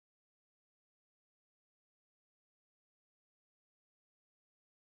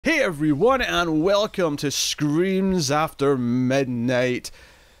Hey everyone, and welcome to Screams After Midnight.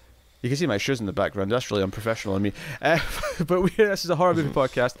 You can see my shoes in the background. That's really unprofessional of me. But this is a horror movie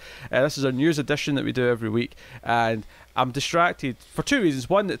podcast. This is our news edition that we do every week. And I'm distracted for two reasons.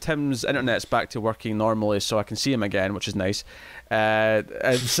 One, that Tim's internet's back to working normally, so I can see him again, which is nice. And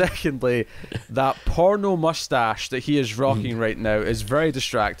secondly, that porno mustache that he is rocking right now is very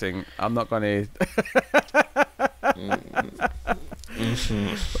distracting. I'm not going to...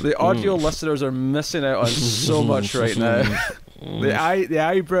 The audio listeners are missing out on so much right now. The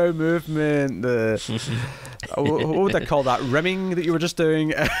eyebrow movement, what would I call that? Rimming that you were just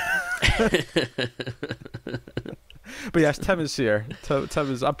doing. But yes, Tim is here.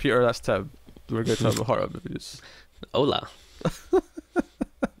 Tim is. I'm Peter. That's Tim. We're going to talk about horror movies. Hola.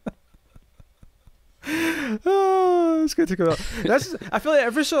 Oh, it's going to go. I feel like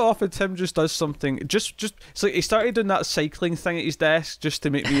every so often Tim just does something. Just it's like he started doing that cycling thing at his desk just to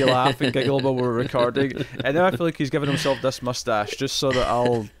make me laugh and giggle while we're recording, and now I feel like he's given himself this mustache just so that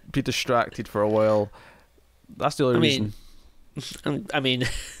I'll be distracted for a while. That's the only reason. I mean,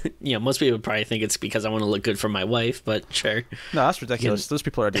 you know, most people would probably think it's because I want to look good for my wife, but sure. No, that's ridiculous. Those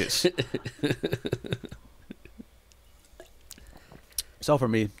people are idiots. It's all for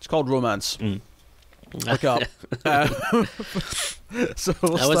me. It's called romance. Look up. So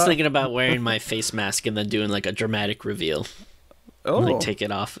I was thinking about wearing my face mask and then doing like a dramatic reveal. Oh, like take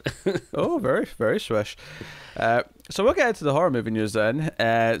it off. Oh, very, very swish. So we'll get into the horror movie news then.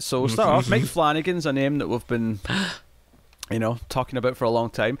 So we'll start off. Mike Flanagan's a name that we've been, talking about for a long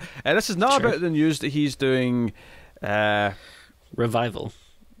time. This is not about the news that he's doing. Revival.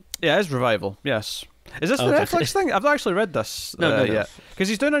 Yeah, it's Revival. Yes. Is this the Netflix thing? I've not actually read this yet. Because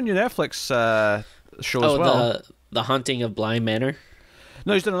he's doing a new Netflix show as well. The Haunting of Bly Manor?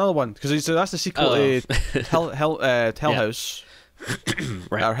 No, he's doing another one. Because that's the sequel to Hell House.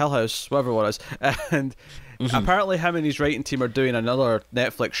 Right. Or Hell House, whatever it was. And apparently him and his writing team are doing another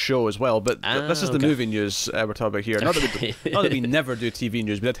Netflix show as well. But this is the movie news we're talking about here. Not that we never do TV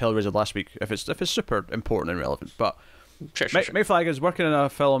news. We did Hellraiser last week if it's super important and relevant. But Sure. Mike Flanagan's working on a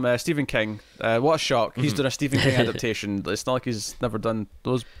film, Stephen King. What a shock. He's done a Stephen King adaptation. It's not like he's never done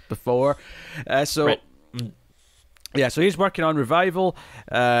those before. So he's working on Revival.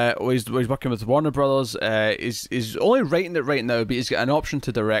 He's working with Warner Brothers. He's only writing it right now, but he's got an option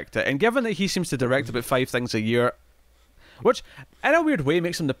to direct it. And given that he seems to direct about 5 things a year, which in a weird way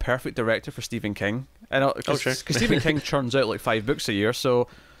makes him the perfect director for Stephen King. Because Stephen King churns out like 5 books a year, so...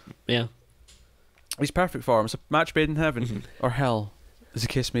 Yeah. He's perfect for him. It's a match made in heaven or hell, as the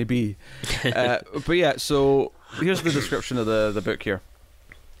case may be. But yeah, so here's the description of the book here.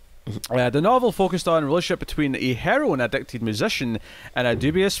 The novel focused on a relationship between a heroin-addicted musician and a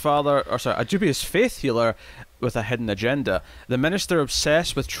dubious faith healer with a hidden agenda. The minister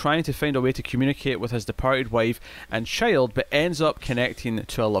obsessed with trying to find a way to communicate with his departed wife and child, but ends up connecting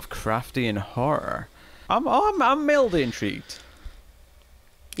to a Lovecraftian horror. I'm mildly intrigued.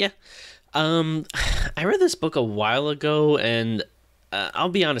 Yeah. I read this book a while ago, and I'll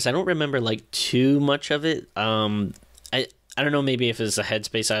be honest, I don't remember like too much of it. I don't know, maybe if it's a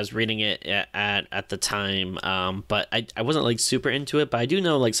headspace I was reading it at the time, but I wasn't like super into it. But I do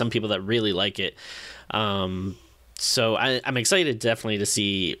know like some people that really like it. So I'm excited definitely to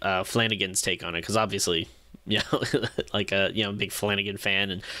see Flanagan's take on it, because obviously, like a big Flanagan fan,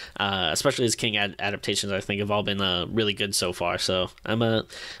 and especially his King adaptations, I think have all been really good so far. So I'm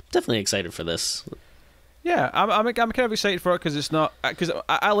definitely excited for this. Yeah, I'm kind of excited for it because it's not because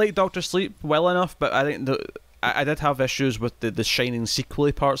I like Doctor Sleep well enough, but I think I did have issues with the Shining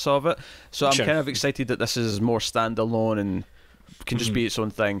sequel parts of it. So I'm kind of excited that this is more standalone and can just be its own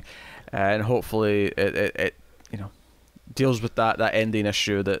thing, and hopefully it deals with that ending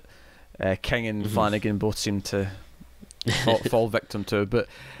issue that King and Flanagan both seem to fall victim to. But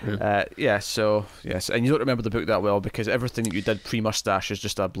so yes, and you don't remember the book that well because everything that you did pre-mustache is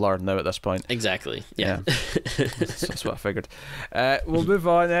just a blur now at this point. Exactly. Yeah. That's what I figured. We'll move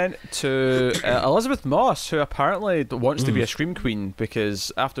on then to Elizabeth Moss, who apparently wants to be a Scream Queen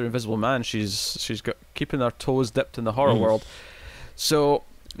because after Invisible Man, she's got keeping her toes dipped in the horror world. So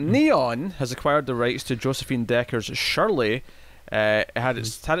Neon has acquired the rights to Josephine Decker's Shirley. It had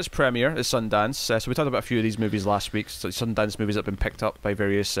its premiere at Sundance. So we talked about a few of these movies last week. So Sundance movies have been picked up by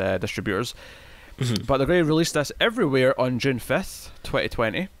various distributors. But they're going to release this everywhere on June 5th,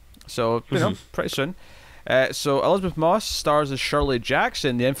 2020. So, pretty soon. So Elizabeth Moss stars as Shirley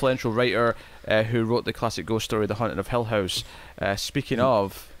Jackson, the influential writer who wrote the classic ghost story The Haunting of Hill House. Speaking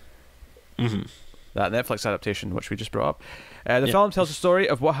of... that Netflix adaptation, which we just brought up. The film tells the story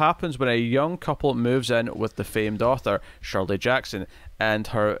of what happens when a young couple moves in with the famed author, Shirley Jackson, and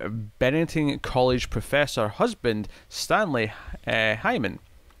her Bennington College professor husband, Stanley Hyman.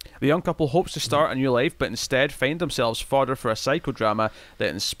 The young couple hopes to start a new life, but instead find themselves fodder for a psychodrama that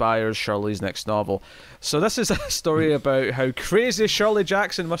inspires Shirley's next novel. So this is a story about how crazy Shirley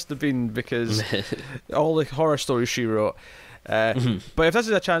Jackson must have been, because all the horror stories she wrote. But if this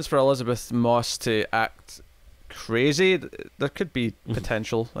is a chance for Elizabeth Moss to act crazy, there could be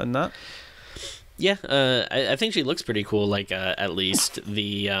potential in that. Yeah, I think she looks pretty cool. Like, at least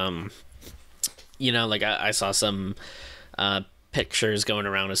the, like I saw some pictures going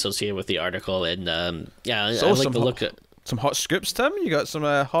around associated with the article, and I like the look at some hot scoops. Tim, you got some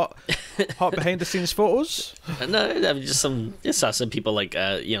hot behind the scenes photos? No, I mean, just saw some people like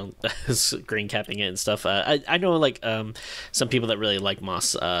green capping it and stuff. I know like some people that really like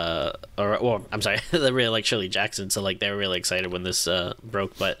Moss, that really like Shirley Jackson, so like they were really excited when this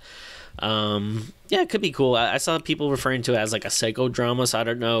broke. But it could be cool. I saw people referring to it as like a psychodrama, so I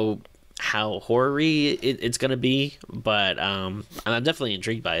don't know how horror-y it's gonna be, but I'm definitely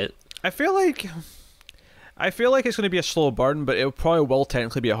intrigued by it. I feel like it's going to be a slow burn, but it probably will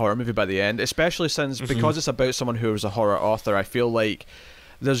technically be a horror movie by the end, especially since because it's about someone who was a horror author. I feel like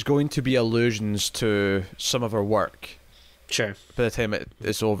there's going to be allusions to some of her work. Sure. By the time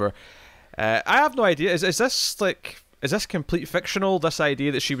it's over, I have no idea. Is this complete fictional? This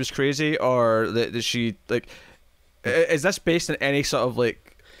idea that she was crazy, or that she like, is this based on any sort of like?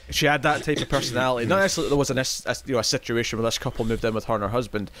 She had that type of personality. Not necessarily there was a situation where this couple moved in with her and her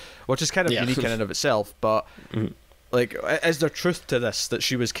husband, which is kind of unique in and of itself. But like, is there truth to this, that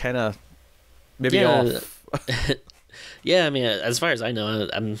she was kind of maybe off? Yeah, I mean, as far as I know,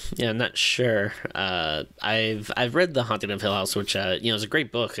 I'm not sure. I've read The Haunting of Hill House, which is a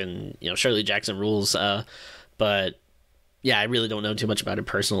great book, and Shirley Jackson rules. But yeah, I really don't know too much about her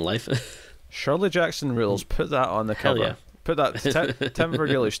personal life. Shirley Jackson rules. Put that on the cover. Yeah. Put that Tim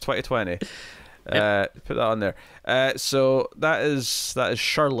Vergilius 2020. Put that on there. So that is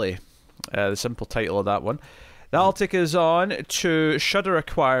Shirley, the simple title of that one. That'll take us on to Shudder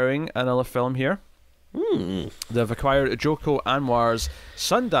acquiring another film here. They've acquired Joko Anwar's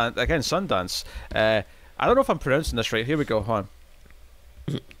Sundance. I don't know if I'm pronouncing this right. Here we go. Hold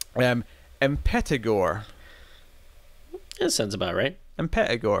on. Impetigore. That sounds about right.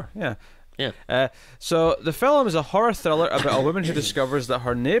 Impetigore. Yeah. Yeah. So the film is a horror thriller about a woman who discovers that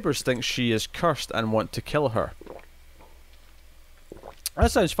her neighbours think she is cursed and want to kill her. That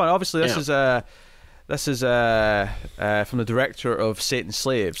sounds fun. Obviously, this is from the director of Satan's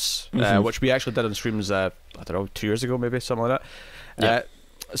Slaves, which we actually did on streams. I don't know, 2 years ago, maybe something like that.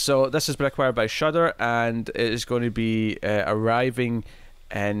 So this has been acquired by Shudder, and it is going to be arriving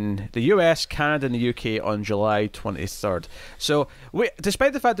in the US, Canada, and the UK on July 23rd. So,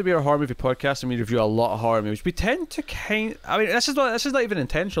 despite the fact that we are a horror movie podcast and we review a lot of horror movies, we tend to this is not even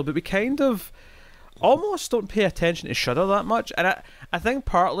intentional, but we kind of almost don't pay attention to Shudder that much. And I think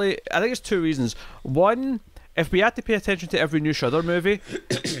it's two reasons. One, if we had to pay attention to every new Shudder movie,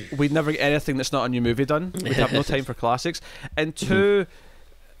 we'd never get anything that's not a new movie done. We'd have no time for classics. And two,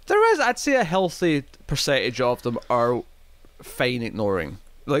 there is, I'd say, a healthy percentage of them are fine ignoring.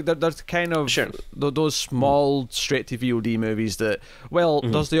 Like there's kind of those small straight to VOD movies that,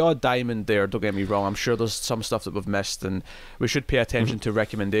 there's the odd diamond there, don't get me wrong. I'm sure there's some stuff that we've missed, and we should pay attention to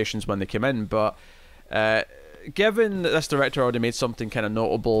recommendations when they come in. But given that this director already made something kind of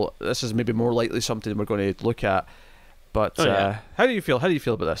notable, this is maybe more likely something we're going to look at. But how do you feel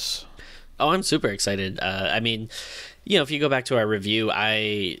about this? Oh, I'm super excited. I mean, if you go back to our review,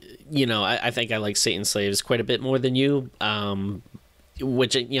 I think I like Satan's Slaves quite a bit more than you.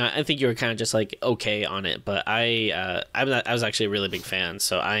 Which I think you were kind of just like okay on it, but I was actually a really big fan,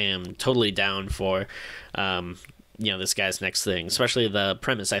 so I am totally down for this guy's next thing. Especially the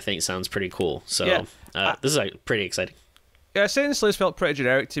premise, I think sounds pretty cool. So this is pretty exciting. Yeah, Satan's Slaves felt pretty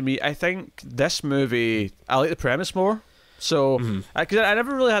generic to me. I think this movie, I like the premise more. So, because I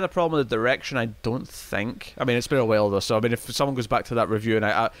never really had a problem with the direction, I don't think. I mean, it's been a while though, so I mean, if someone goes back to that review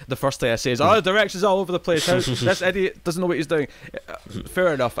and the first thing I say is, the direction's all over the place, this idiot doesn't know what he's doing.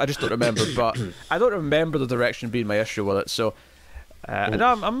 Fair enough, I just don't remember, but I don't remember the direction being my issue with it, so, and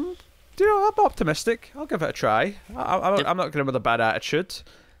I'm optimistic. I'll give it a try. I'm not going with a bad attitude,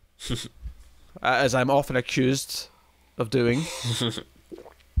 as I'm often accused of doing.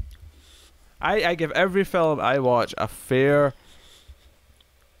 I give every film I watch a fair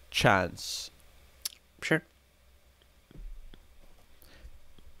chance. Sure.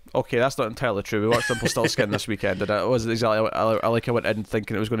 Okay, that's not entirely true. We watched Rumpelstiltskin this weekend, and it wasn't exactly what I like. I went in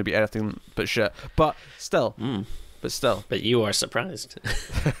thinking it was going to be anything but shit. But still, But you are surprised.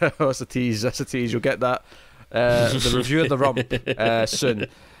 That's a tease. That's a tease. You'll get that. The review of the Rump soon.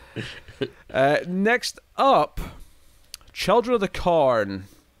 Next up, Children of the Corn.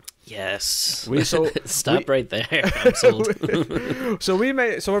 Yes. Stop right there. I'm sold. So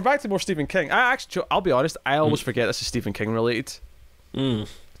we're back to more Stephen King. I'll be honest. I always forget this is Stephen King related.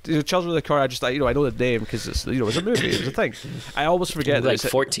 Children of the Corn. I know the name because it's it's a movie. It's a thing. I always forget that it's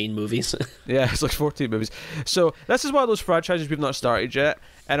 14 movies. Yeah, it's like 14 movies. So this is one of those franchises we've not started yet,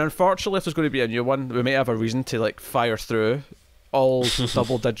 and unfortunately, if there's going to be a new one, we may have a reason to fire through all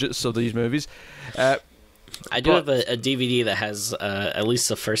double digits of these movies. I do have a DVD that has at least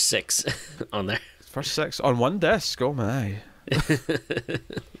the first 6 on there. First 6 on one disc. Oh my.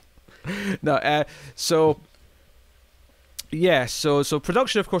 No. So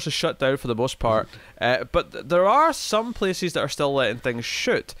production, of course, is shut down for the most part, but there are some places that are still letting things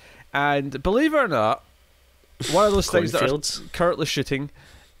shoot, and believe it or not, one of those things that are currently shooting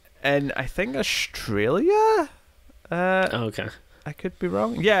in, I think, Australia. Okay. I could be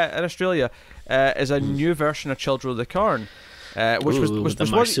wrong. Yeah, in Australia, is a new version of Children of the Corn, which was the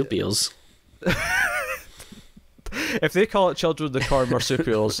marsupials. If they call it Children of the Corn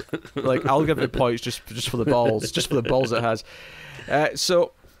marsupials, I'll give it points just for the balls, it has.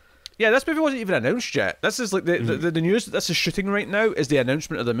 So, yeah, this movie wasn't even announced yet. This is the news that this is shooting right now is the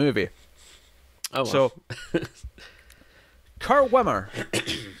announcement of the movie. Oh, wow. So, Kurt Wimmer.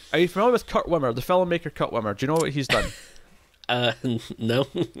 Are you familiar with Kurt Wimmer, the filmmaker Kurt Wimmer? Do you know what he's done? No.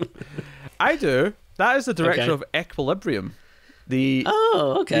 I do. That is the director of Equilibrium. The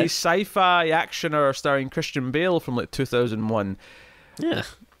sci-fi actioner starring Christian Bale from 2001. Yeah.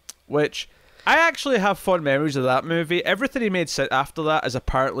 Which I actually have fond memories of that movie. Everything he made after that is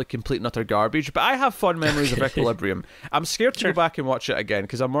apparently complete and utter garbage, but I have fond memories of Equilibrium. I'm scared to go back and watch it again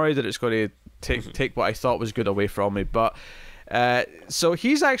because I'm worried that it's going to take what I thought was good away from me. But so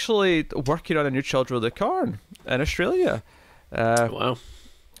he's actually working on a new Children of the Corn in Australia. Wow.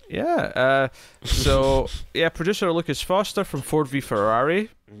 Yeah. Producer Lucas Foster from Ford v Ferrari.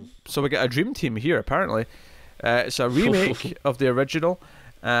 So we get a dream team here, apparently. It's a remake of the original,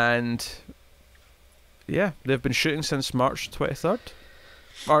 and they've been shooting since March 23rd.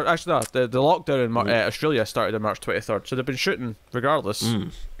 Or actually, no, the lockdown in Australia started on March 23rd, so they've been shooting regardless.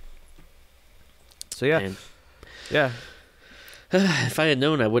 So yeah. If I had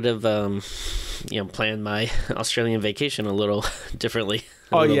known, I would have planned my Australian vacation a little differently.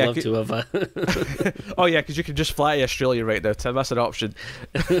 I would have loved to have. Oh yeah, because you can just fly to Australia right now, Tim. That's an option.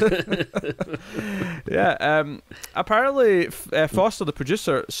 Apparently, Foster, the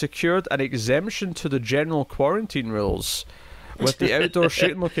producer, secured an exemption to the general quarantine rules, with the outdoor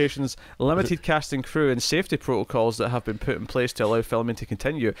shooting locations, limited casting crew, and safety protocols that have been put in place to allow filming to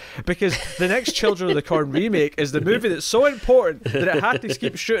continue. Because the next Children of the Corn remake is the movie that's so important that it had to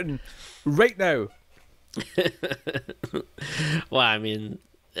keep shooting right now. Well, I mean,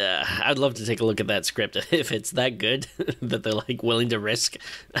 I'd love to take a look at that script if it's that good that they're willing to risk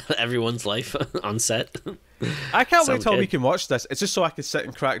everyone's life on set. I can't wait till we can watch this. It's just so I can sit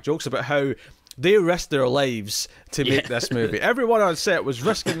and crack jokes about how they risked their lives to make this movie. Everyone on set was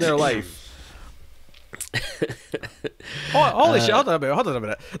risking their life. Holy shit, hold on a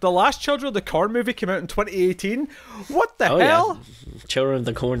minute. The last Children of the Corn movie came out in 2018? What the hell? Yeah. Children of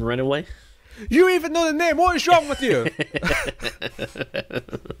the Corn Runaway? You even know the name. What is wrong with you?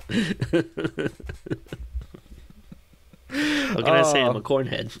 What can I say? I'm a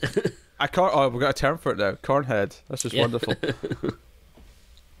cornhead. I can't. Oh, we've got a term for it now. Cornhead. That's just wonderful.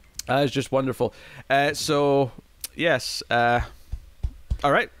 That is just wonderful. So, yes. All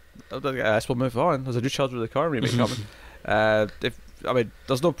right. I guess we'll move on. There's a new Children of the Corn remake coming.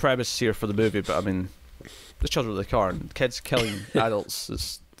 There's no premise here for the movie, but the Children of the Corn, kids killing adults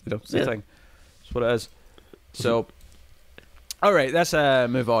is the thing. That's what it is. So, all right, let's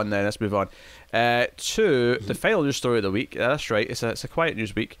move on then. Let's move on to the final news story of the week. That's right. It's a quiet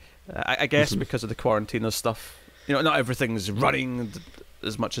news week. I guess because of the quarantine and stuff. Not everything's running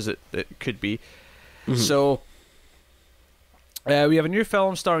as much as it could be. So, we have a new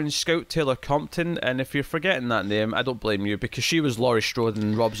film starring Scout Taylor Compton, and if you're forgetting that name, I don't blame you, because she was Laurie Strode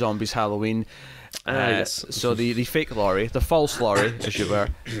in Rob Zombie's Halloween. Yes. So the fake Laurie, the false Laurie, as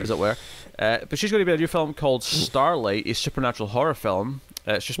it were. But she's going to be in a new film called Starlight, a supernatural horror film.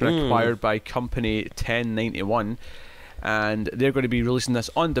 It's just been acquired by Company 1091, and they're going to be releasing this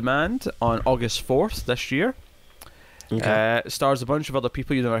on demand on August 4th this year. Okay. Stars a bunch of other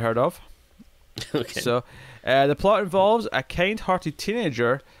people you've never heard of. Okay. So, the plot involves a kind-hearted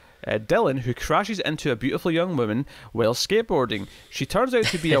teenager Dylan, who crashes into a beautiful young woman while skateboarding. She turns out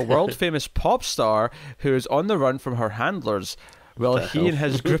to be a world-famous pop star who is on the run from her handlers. Well, he and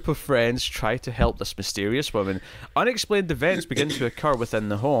his group of friends try to help this mysterious woman. Unexplained events begin to occur within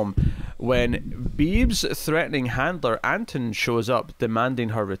the home when Beeb's threatening handler Anton shows up, demanding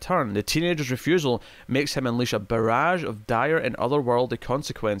her return. The teenager's refusal makes him unleash a barrage of dire and otherworldly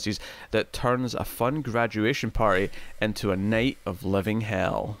consequences that turns a fun graduation party into a night of living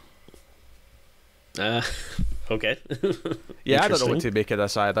hell. Okay. Yeah, I don't know what to make of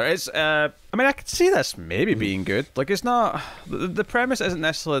this either. It's, I mean, I could see this maybe being good. Like, it's not. The premise isn't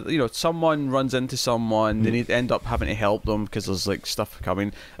necessarily, someone runs into someone, they need to end up having to help them because there's like stuff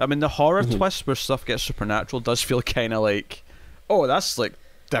coming. I mean, the horror twist where stuff gets supernatural does feel kind of like, oh, that's like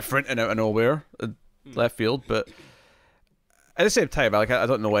different and out of nowhere, left field. But at the same time, I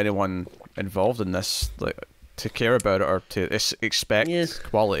don't know anyone involved in this like to care about it or to expect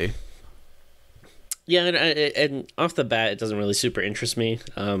quality. Yeah, and off the bat, it doesn't really super interest me.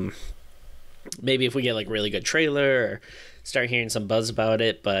 Maybe if we get like really good trailer or start hearing some buzz about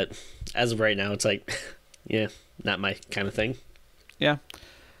it, but as of right now, it's like, yeah, not my kind of thing. Yeah,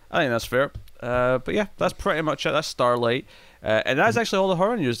 I think that's fair. But yeah, that's pretty much it. That's Starlight, and that's actually all the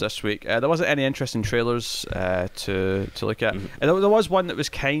horror news this week. There wasn't any interesting trailers to look at. And there was one that was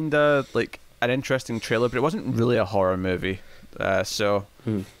kinda like an interesting trailer, but it wasn't really a horror movie.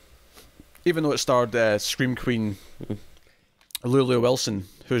 Even though it starred Scream Queen Lulu Wilson,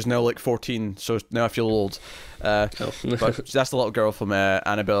 who's now like 14, so now I feel old. But that's the little girl from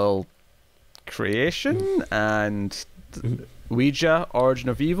Annabelle Creation and Ouija, Origin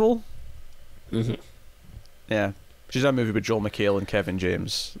of Evil. Yeah. She's in a movie with Joel McHale and Kevin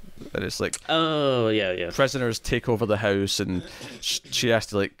James. And it's like... Oh, yeah. Prisoners take over the house and she has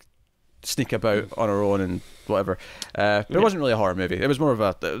to like sneak about on her own and whatever. But it wasn't really a horror movie. It was more of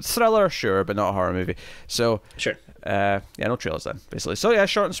a thriller, sure, but not a horror movie. So sure. No trailers then, basically. So yeah,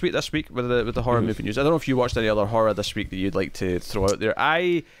 short and sweet this week with the horror movie news. I don't know if you watched any other horror this week that you'd like to throw out there.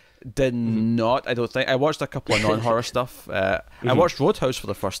 I did not. I don't think I watched a couple of non-horror stuff. I watched Roadhouse for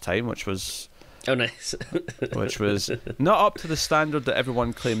the first time, which was nice. which was not up to the standard that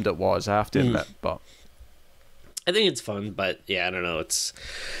everyone claimed it was. I have to admit, but I think it's fun. But yeah, I don't know. It's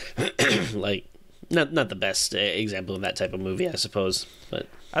like not the best example of that type of movie, I suppose. But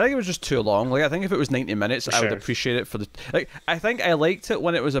I think it was just too long. Like, I think if it was 90 minutes, I would appreciate it for the... Like, I think I liked it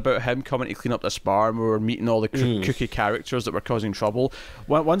when it was about him coming to clean up this bar and we were meeting all the kooky characters that were causing trouble.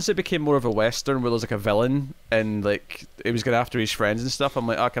 Once it became more of a Western where there's like a villain and like he was going after his friends and stuff, I'm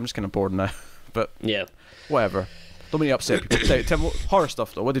like, okay, I'm just kind of bored now. But yeah, whatever. Don't mean to upset people. Tim, horror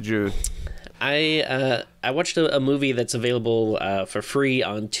stuff though, what did you... I watched a movie that's available for free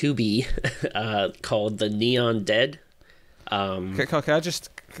on Tubi called The Neon Dead. Can I just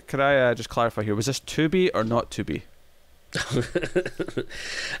clarify here? Was this Tubi or not Tubi?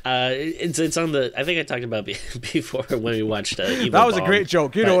 It's on the... I think I talked about before when we watched Evil That was Bomb, a great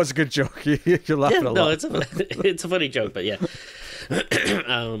joke. You know it's a good joke. You're laughing a lot. No, it's a funny joke, but yeah.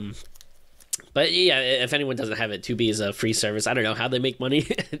 But yeah, if anyone doesn't have it, Tubi is a free service. I don't know how they make money.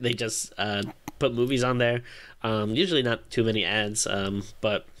 They just put movies on there. Usually not too many ads.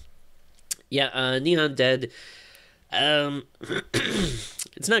 But yeah, Neon Dead.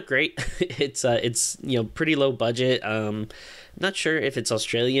 It's not great. It's pretty low budget. Not sure if it's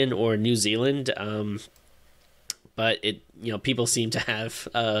Australian or New Zealand. But it people seem to have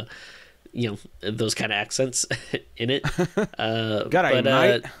those kind of accents in it.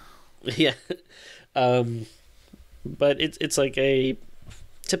 Mate. Yeah. But it's like a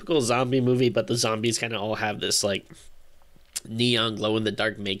typical zombie movie, but the zombies kind of all have this like neon glow in the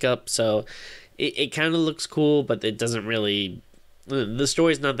dark makeup, so it kind of looks cool, but it doesn't really... The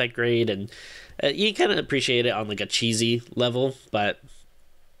story's not that great, and you kind of appreciate it on like a cheesy level, but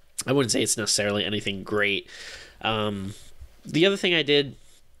I wouldn't say it's necessarily anything great. The other thing I did,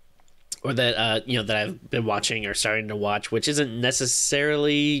 or that that I've been watching or starting to watch, which isn't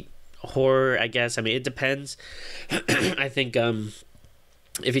necessarily horror, I guess. I mean, it depends. I think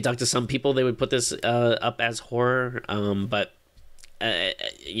if you talk to some people, they would put this up as horror, but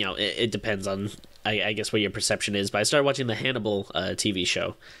it depends on I guess what your perception is. But I started watching the Hannibal TV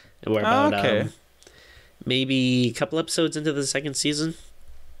show. And we're about maybe a couple episodes into the second season.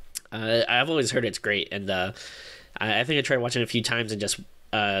 I've always heard it's great, and I think I tried watching it a few times and just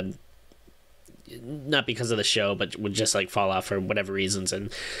not because of the show, but would just like fall off for whatever reasons.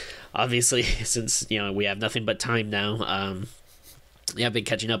 And obviously, since we have nothing but time now, Yeah, I've been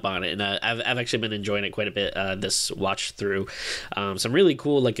catching up on it, and I've actually been enjoying it quite a bit. This watch through, some really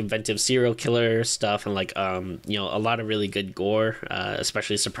cool like inventive serial killer stuff, and like a lot of really good gore,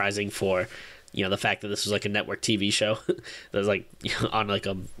 especially surprising for the fact that this was like a network TV show that was like on like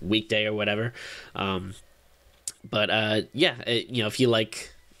a weekday or whatever. If you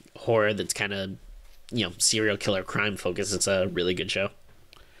like horror that's kind of serial killer crime focused, it's a really good show.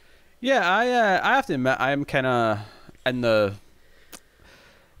 Yeah, I have to admit I'm kind of in the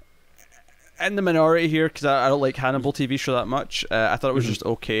minority here because I don't like Hannibal TV show that much. I thought it was just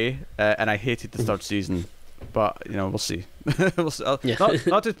okay, and I hated the third season. But we'll see. We'll see.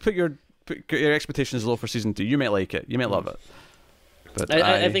 Not to put your expectations low for season 2. You might like it. You might love it. But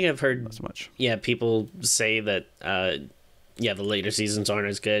I think I've heard not so much. Yeah, people say that. The later seasons aren't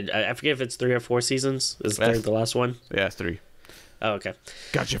as good. I forget if it's 3 or 4 seasons. Is the last one? Yeah, 3. Oh, okay.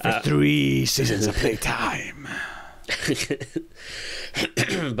 Got you for 3 seasons of playtime.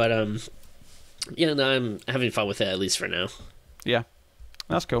 But I'm having fun with it, at least for now. Yeah,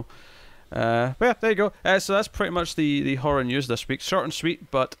 that's cool. But yeah, there you go. So that's pretty much the horror news this week. Short and sweet,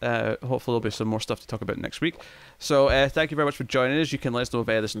 but hopefully there'll be some more stuff to talk about next week. So thank you very much for joining us. You can let us know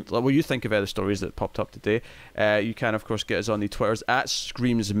what you think of other stories that popped up today. You can, of course, get us on the Twitters at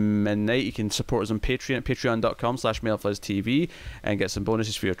Screams Midnight. You can support us on Patreon at patreon.com/MailFuzzTV and get some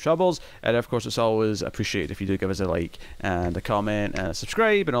bonuses for your troubles. And of course, it's always appreciated if you do give us a like and a comment and a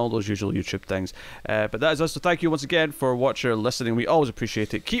subscribe and all those usual YouTube things. But that is us. So thank you once again for watching or listening. We always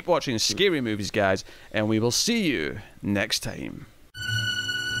appreciate it. Keep watching scary movies, guys, and we will see you next time.